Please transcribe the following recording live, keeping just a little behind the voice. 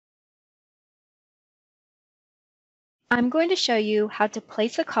I'm going to show you how to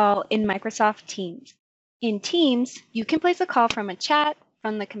place a call in Microsoft Teams. In Teams, you can place a call from a chat,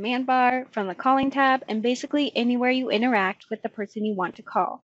 from the command bar, from the calling tab, and basically anywhere you interact with the person you want to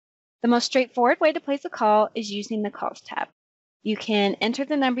call. The most straightforward way to place a call is using the Calls tab. You can enter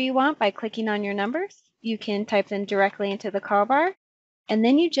the number you want by clicking on your numbers. You can type them directly into the call bar, and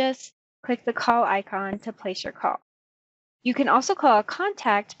then you just click the call icon to place your call. You can also call a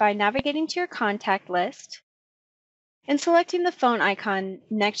contact by navigating to your contact list and selecting the phone icon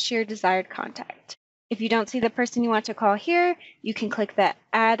next to your desired contact. If you don't see the person you want to call here, you can click the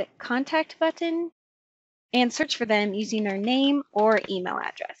Add Contact button and search for them using their name or email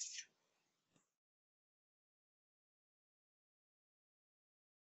address.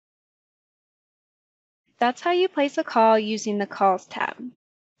 That's how you place a call using the Calls tab.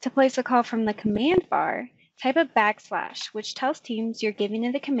 To place a call from the command bar, type a \, which tells Teams you're giving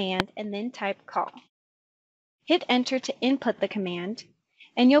it a command, and then type call. Hit enter to input the command,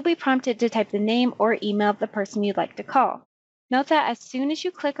 and you'll be prompted to type the name or email of the person you'd like to call. Note that as soon as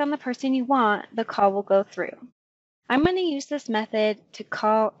you click on the person you want, the call will go through. I'm going to use this method to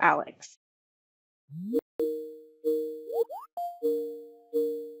call Alex.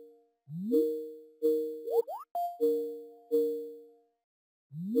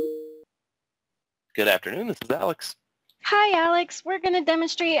 Good afternoon, this is Alex. Hi, Alex. We're going to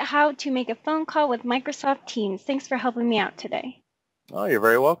demonstrate how to make a phone call with Microsoft Teams. Thanks for helping me out today. Oh, you're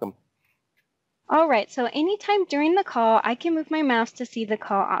very welcome. All right, so anytime during the call, I can move my mouse to see the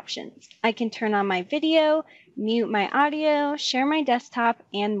call options. I can turn on my video, mute my audio, share my desktop,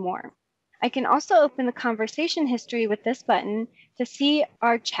 and more. I can also open the conversation history with this button to see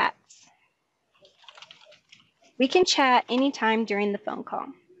our chats. We can chat anytime during the phone call.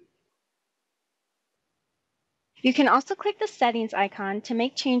 You can also click the settings icon to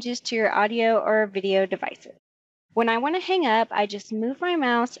make changes to your audio or video devices. When I want to hang up, I just move my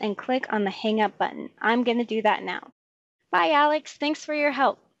mouse and click on the hang up button. I'm going to do that now. Bye, Alex. Thanks for your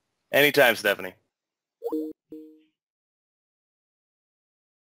help. Anytime, Stephanie.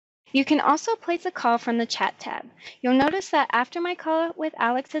 You can also place a call from the chat tab. You'll notice that after my call with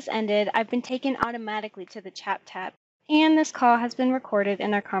Alex has ended, I've been taken automatically to the chat tab, and this call has been recorded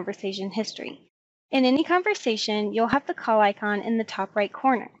in our conversation history. In any conversation, you'll have the call icon in the top right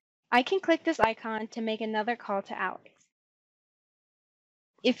corner. I can click this icon to make another call to Alex.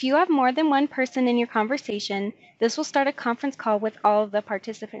 If you have more than one person in your conversation, this will start a conference call with all of the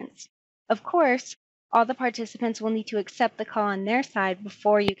participants. Of course, all the participants will need to accept the call on their side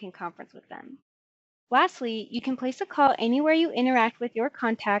before you can conference with them. Lastly, you can place a call anywhere you interact with your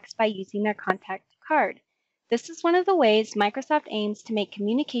contacts by using their contact card. This is one of the ways Microsoft aims to make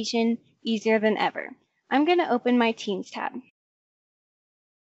communication easier than ever. I'm going to open my Teams tab.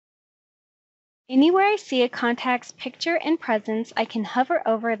 Anywhere I see a contact's picture and presence, I can hover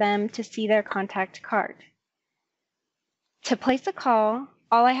over them to see their contact card. To place a call,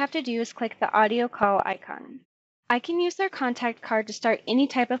 all I have to do is click the audio call icon. I can use their contact card to start any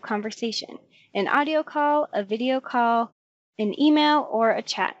type of conversation, an audio call, a video call, an email, or a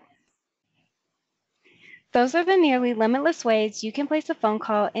chat. Those are the nearly limitless ways you can place a phone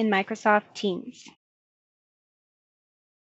call in Microsoft Teams.